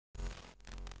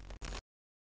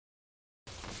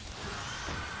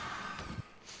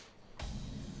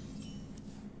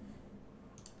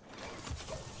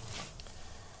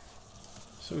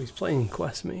So he's playing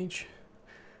Quest Mage.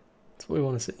 That's what we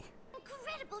want to see.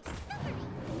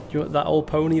 Do you want that old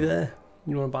pony there?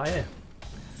 You want to buy it?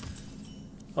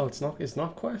 Oh, it's not. It's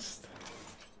not Quest.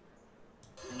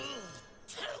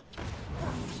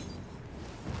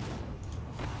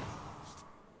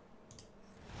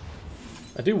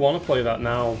 I do want to play that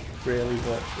now, really,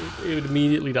 but it would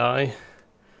immediately die.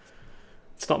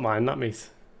 It's not mine, that mate.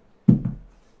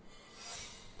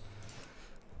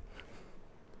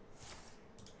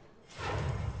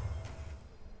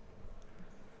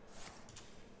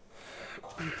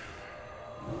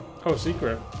 Oh,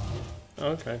 secret.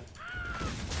 Okay.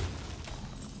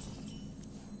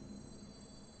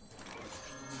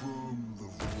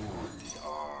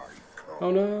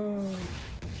 Oh no.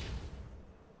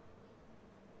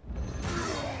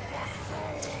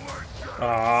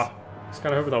 Ah, I was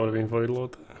kind of hoping that would have been Void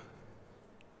Lord.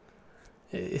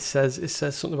 It says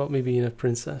something about me being a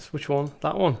princess. Which one?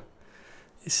 That one.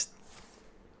 It's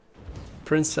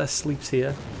princess sleeps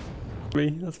here.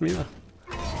 Me. That's me. That.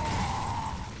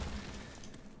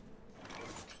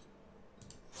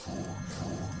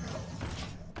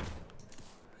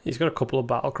 He's got a couple of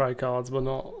battle cry cards, but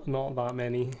not that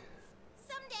many.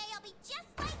 Someday I'll be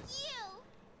just like you.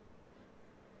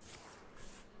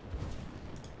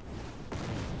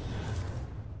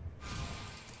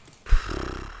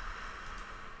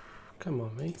 Come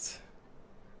on, mate.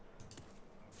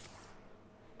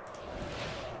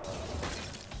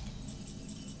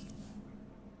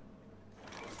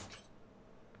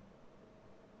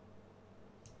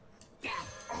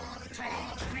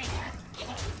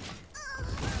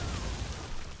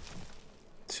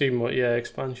 Two more, yeah,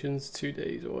 expansions, 2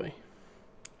 days away.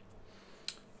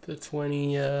 The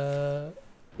 20, no,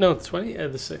 20, the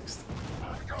 6th.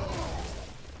 An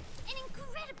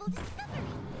incredible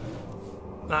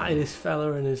discovery. That is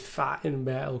fella and his fighting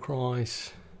battle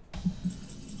cries.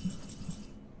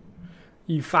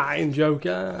 You fighting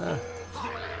Joker.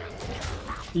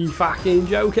 You fucking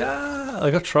Joker.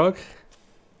 I got Trog.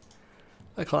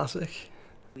 A classic.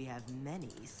 We have many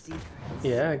secrets.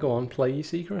 Yeah, go on, play your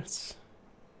secrets.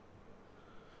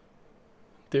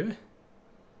 Do it.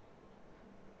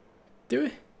 Do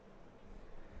it.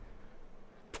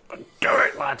 Do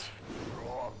it, lad.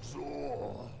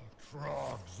 Troggzor.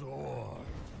 Troggzor.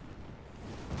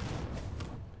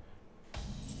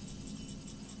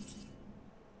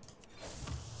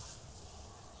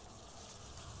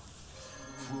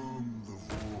 From the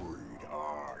void I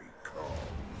come.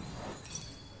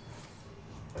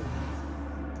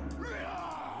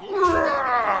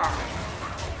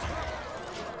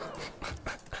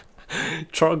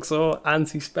 Troggzor,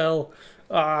 anti-spell.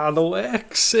 Ah, the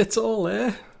works. It's all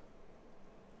there.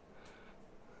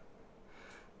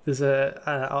 There's an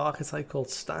archetype called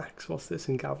Stacks. What's this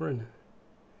in Gathering?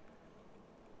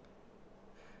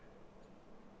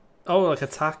 Oh, like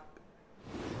attack.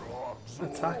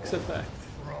 Attacks effect.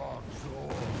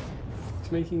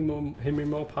 It's making him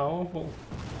more powerful.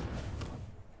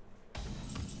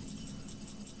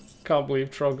 Can't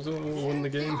believe Troggzor won the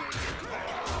game.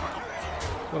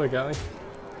 What a guy.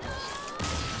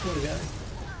 What a guy.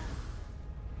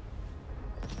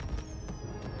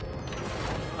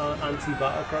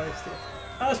 Anti-battle cry stuff.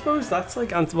 I suppose that's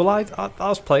like well, I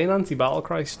was playing anti-battle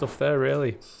cry stuff there,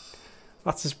 really.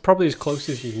 That's probably as close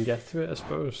as you can get to it, I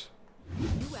suppose. You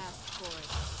asked for it.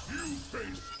 You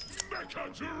face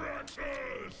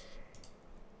Mecha-Tyrantus!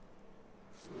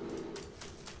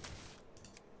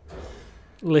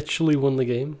 Literally won the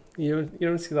game. You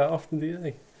don't see that often, do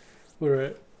you?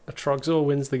 Where a Troggzor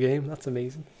wins the game. That's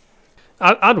amazing.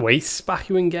 I'd wait, back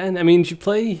you again. I mean, do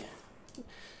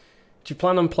you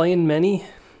plan on playing many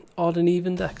odd and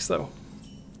even decks though?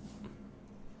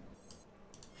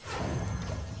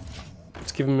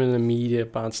 Let's give him an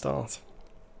immediate bad start.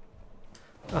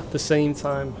 At the same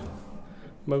time,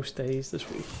 most days this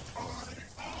week.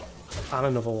 And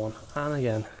another one. And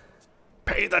again.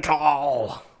 Pay the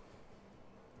toll!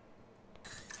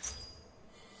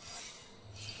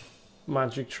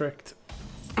 Magic tricked.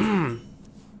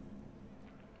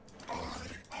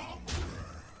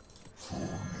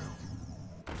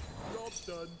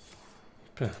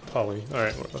 Polly.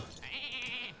 Alright, whatever.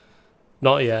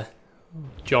 Not yet.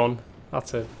 John.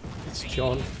 That's it. It's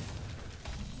John.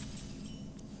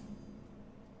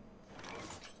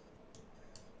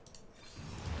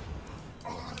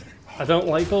 I don't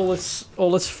like all this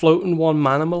floating one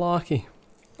mana malarkey.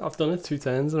 I've done it 2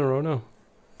 turns in a row now.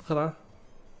 Look at that.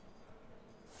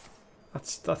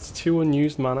 That's 2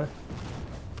 unused mana.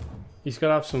 He's got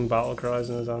to have some battle cries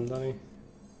in his hand, doesn't he?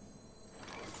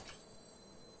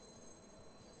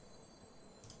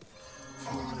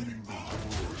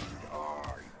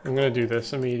 I'm gonna do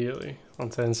this immediately on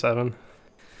turn 7.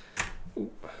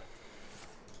 Ooh.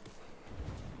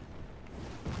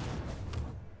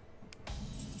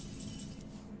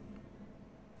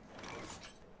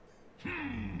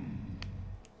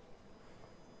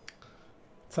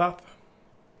 Tap.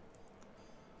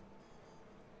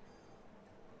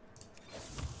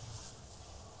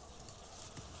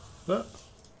 What?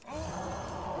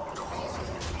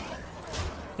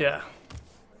 Yeah.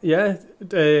 Yeah,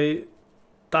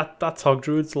 that Tog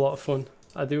Druid's a lot of fun.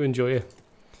 I do enjoy it.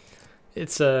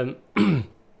 It's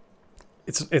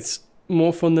it's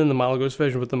more fun than the Malagos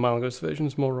version, but the Malagos version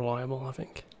is more reliable, I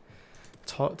think.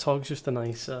 Tog's just a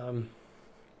nice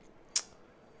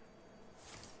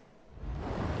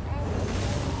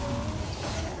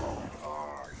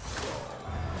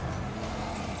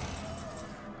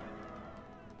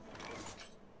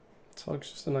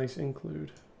Tog's just a nice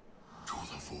include. To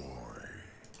the void.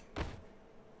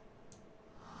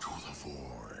 To the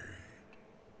void.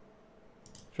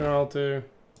 Sure, I'll do.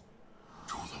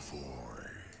 To the void.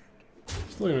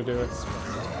 Still gonna do it.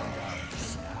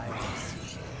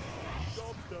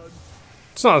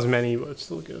 It's not as many, but it's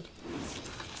still good.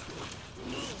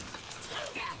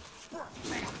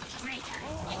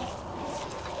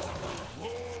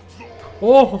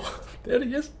 Oh, there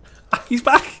he is. He's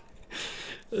back.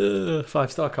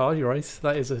 5-star card, you're right.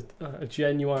 That is a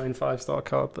genuine 5-star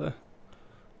card there.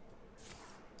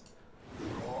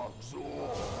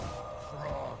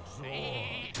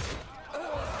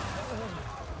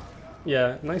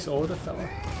 Yeah, nice order, fella.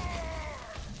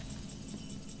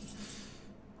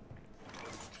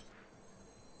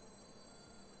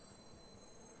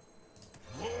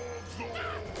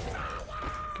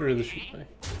 Get rid of the sheep, mate.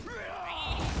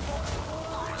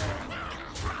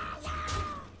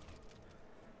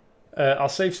 I'll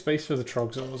save space for the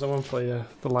Troggzors. I won't play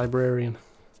the Librarian.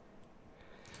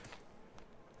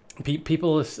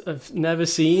 People have never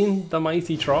seen the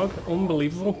mighty Trog.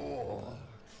 Unbelievable.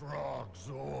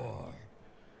 Troggzor.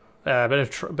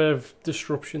 Bit of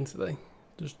disruption today.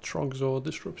 Just Troggzor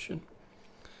disruption.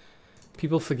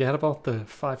 People forget about the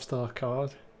 5-star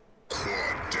card.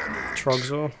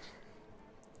 Troggzor.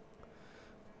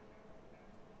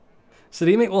 So,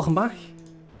 mate, welcome back.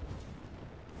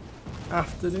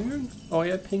 Afternoon. Oh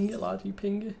yeah, ping it, lad. You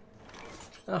ping it.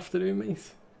 Afternoon,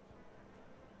 mate.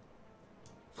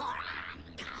 I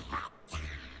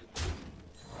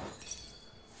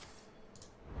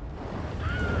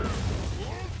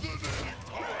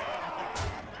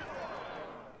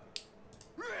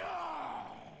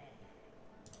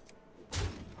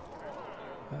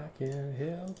can't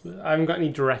help it. I haven't got any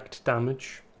direct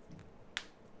damage.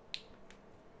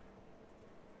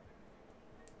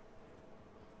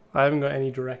 I haven't got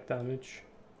any direct damage.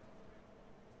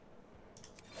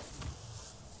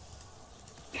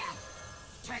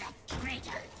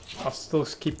 I'll still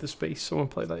keep the space. Someone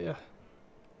play that, yeah.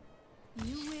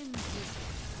 You win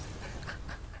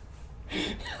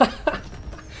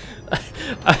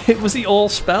this. Was he all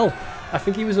spell? I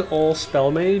think he was an all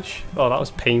spell mage. Oh, that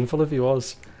was painful if he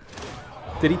was.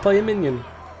 Did he play a minion?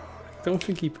 I don't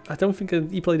think he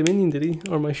played a minion, did he?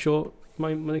 Or my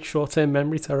short-term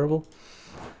memory terrible.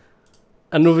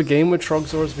 Another game where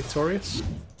Troggzor is victorious.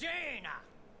 You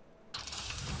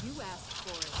asked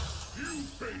for it. You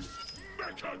face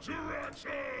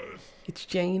Mecha-Tyrantus. It's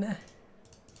Jaina.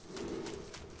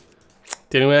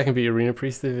 The only way I can beat Arena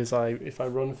Priest is if I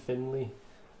run Finley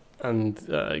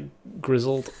and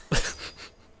Grizzled.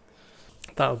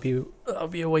 that'll be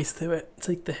a waste to it.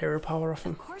 Take the hero power off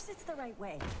him. Of course it's the right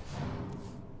way.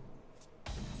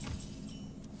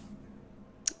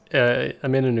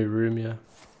 I'm in a new room, yeah.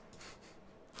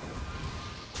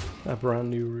 A brand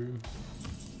new room.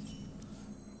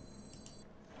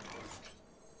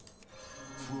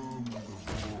 From the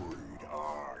void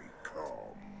I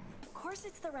come. Of course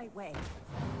it's the right way.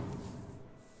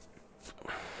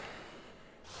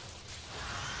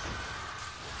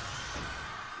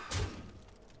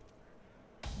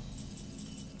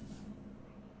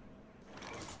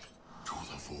 To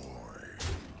the void.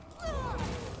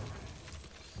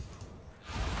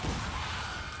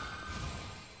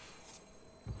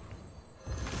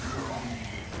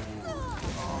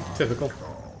 Typical.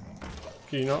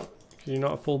 Can you not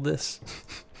have pulled this?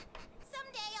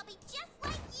 Someday I'll be just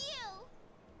like you.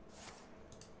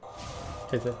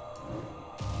 Hit it.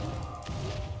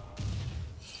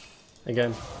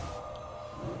 Again.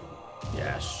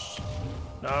 Yes.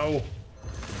 No.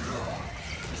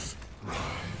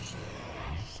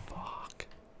 Fuck.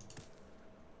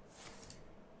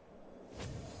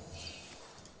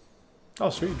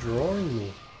 Oh, sweet, drawing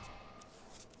me.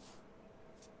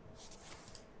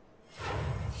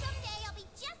 Someday I'll be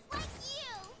just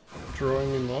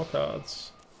drawing me more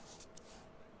cards.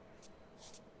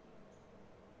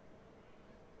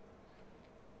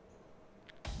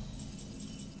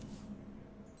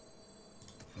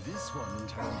 This one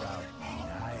turned out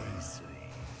nicely.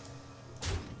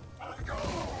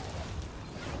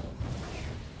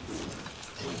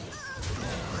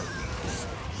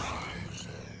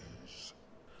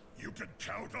 You can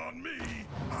count on me.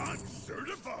 I'm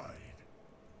certified.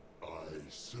 I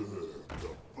serve the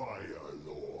Fire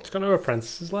Lord. He's got no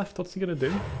apprentices left. What's he gonna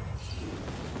do?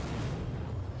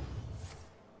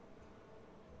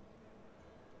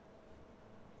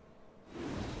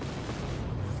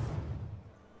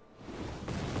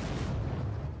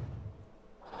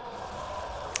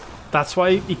 That's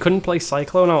why he couldn't play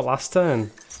Cyclone out last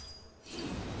turn.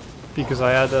 Because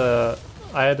I had the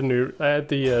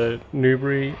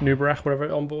Nubrach,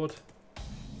 whatever, on board.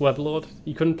 Weblord.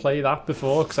 He couldn't play that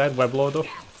before because I had Weblord up.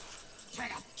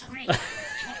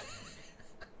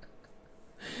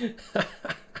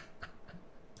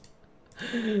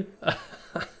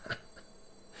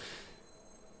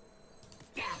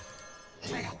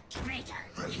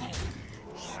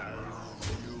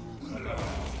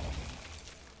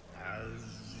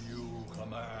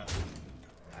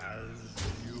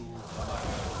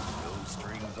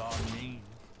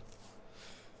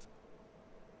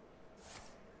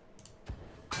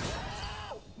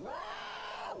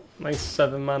 Nice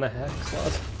 7 mana hex,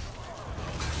 lad.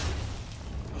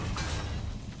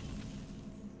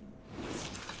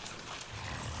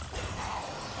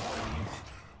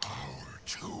 Our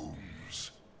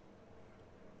tombs.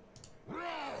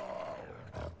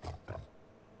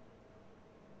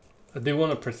 I do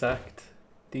want to protect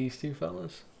these two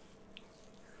fellas.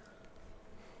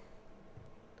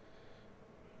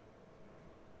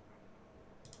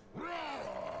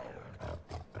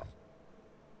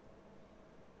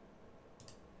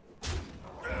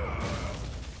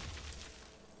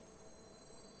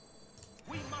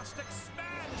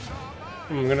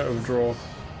 I'm gonna overdraw.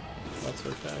 That's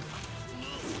okay.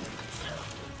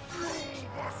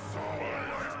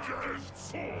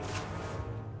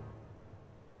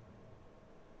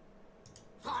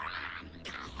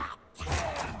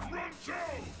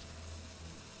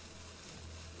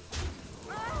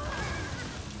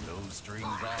 No strings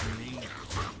on me.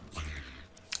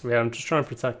 Yeah, I'm just trying to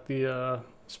protect the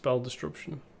spell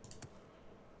disruption.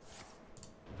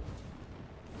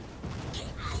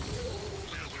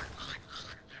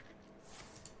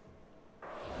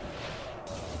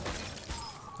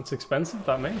 It's expensive,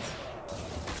 that mate.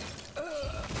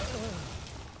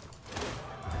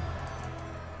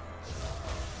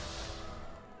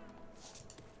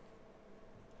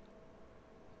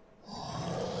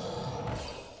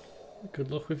 Good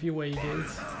luck with your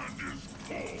wages.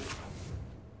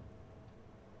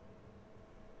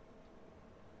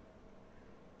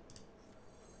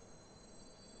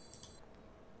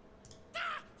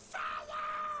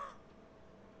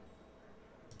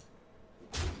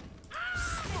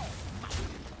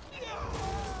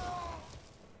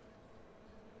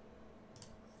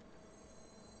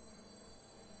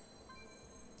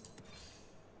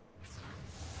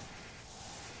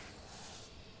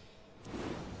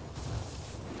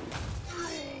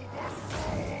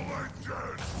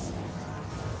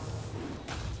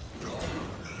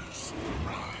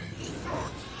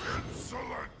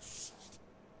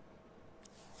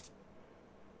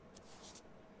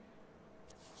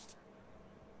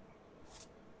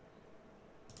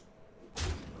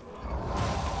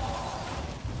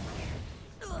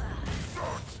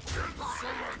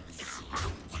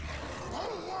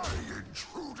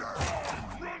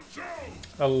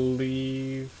 I'll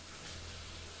leave.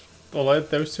 Well,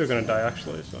 those two are going to die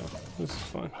actually, so this is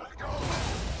fine.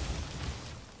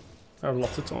 I have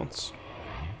lots of taunts.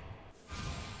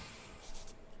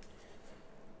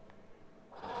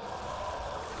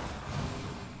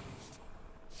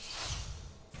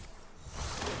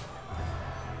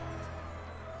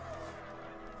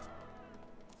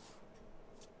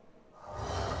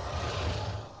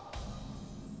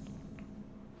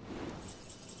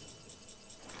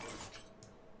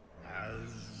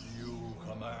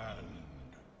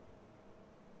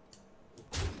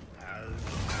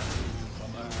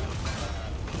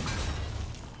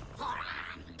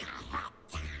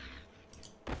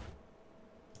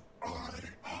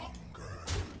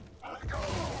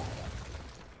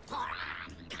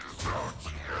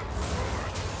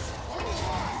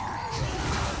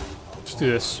 Do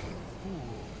this.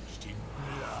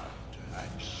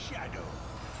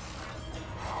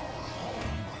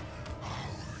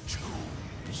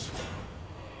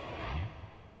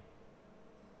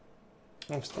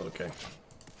 I'm still okay.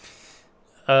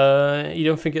 You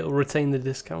don't think it'll retain the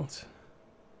discount?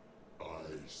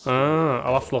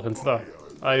 I'll have to look into that.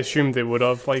 I assumed it would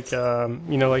have, like,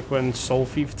 you know, like when Soul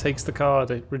Thief takes the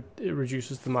card, it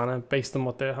reduces the mana based on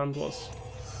what their hand was.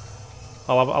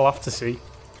 I'll have to see.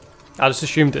 I just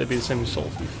assumed it'd be the same as Soul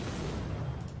Thief.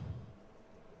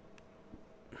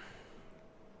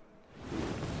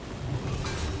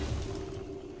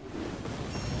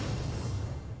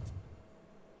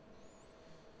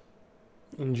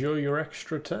 Enjoy your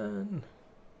extra turn.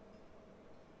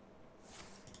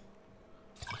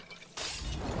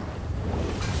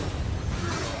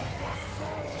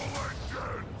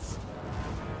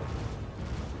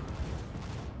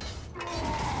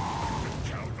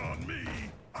 Count on me.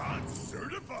 I'm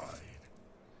certified.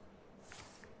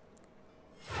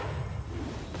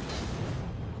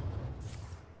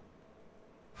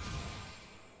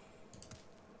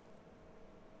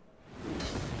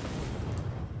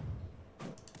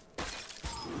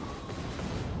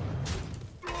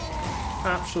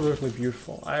 Absolutely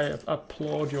beautiful. I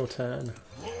applaud your turn.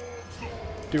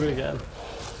 Do it again.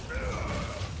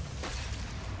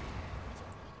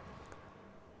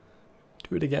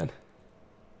 Do it again.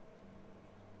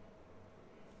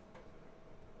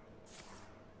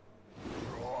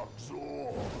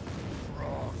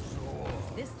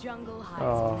 This jungle hides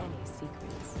Oh. many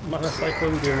secrets. Mana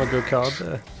Cyclone gave him a good card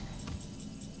there.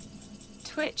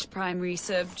 Twitch primary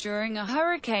sub during a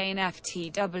hurricane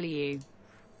FTW.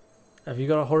 Have you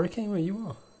got a hurricane where you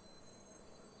are?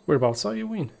 Whereabouts are you,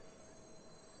 Wayne?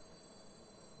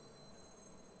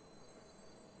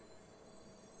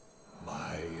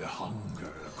 My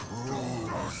hunger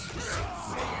grows.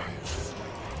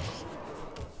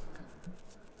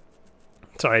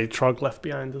 Sorry, Trog left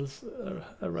behind as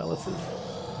a relative.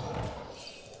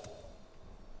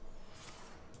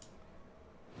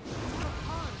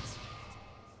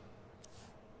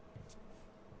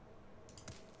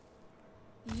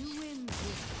 You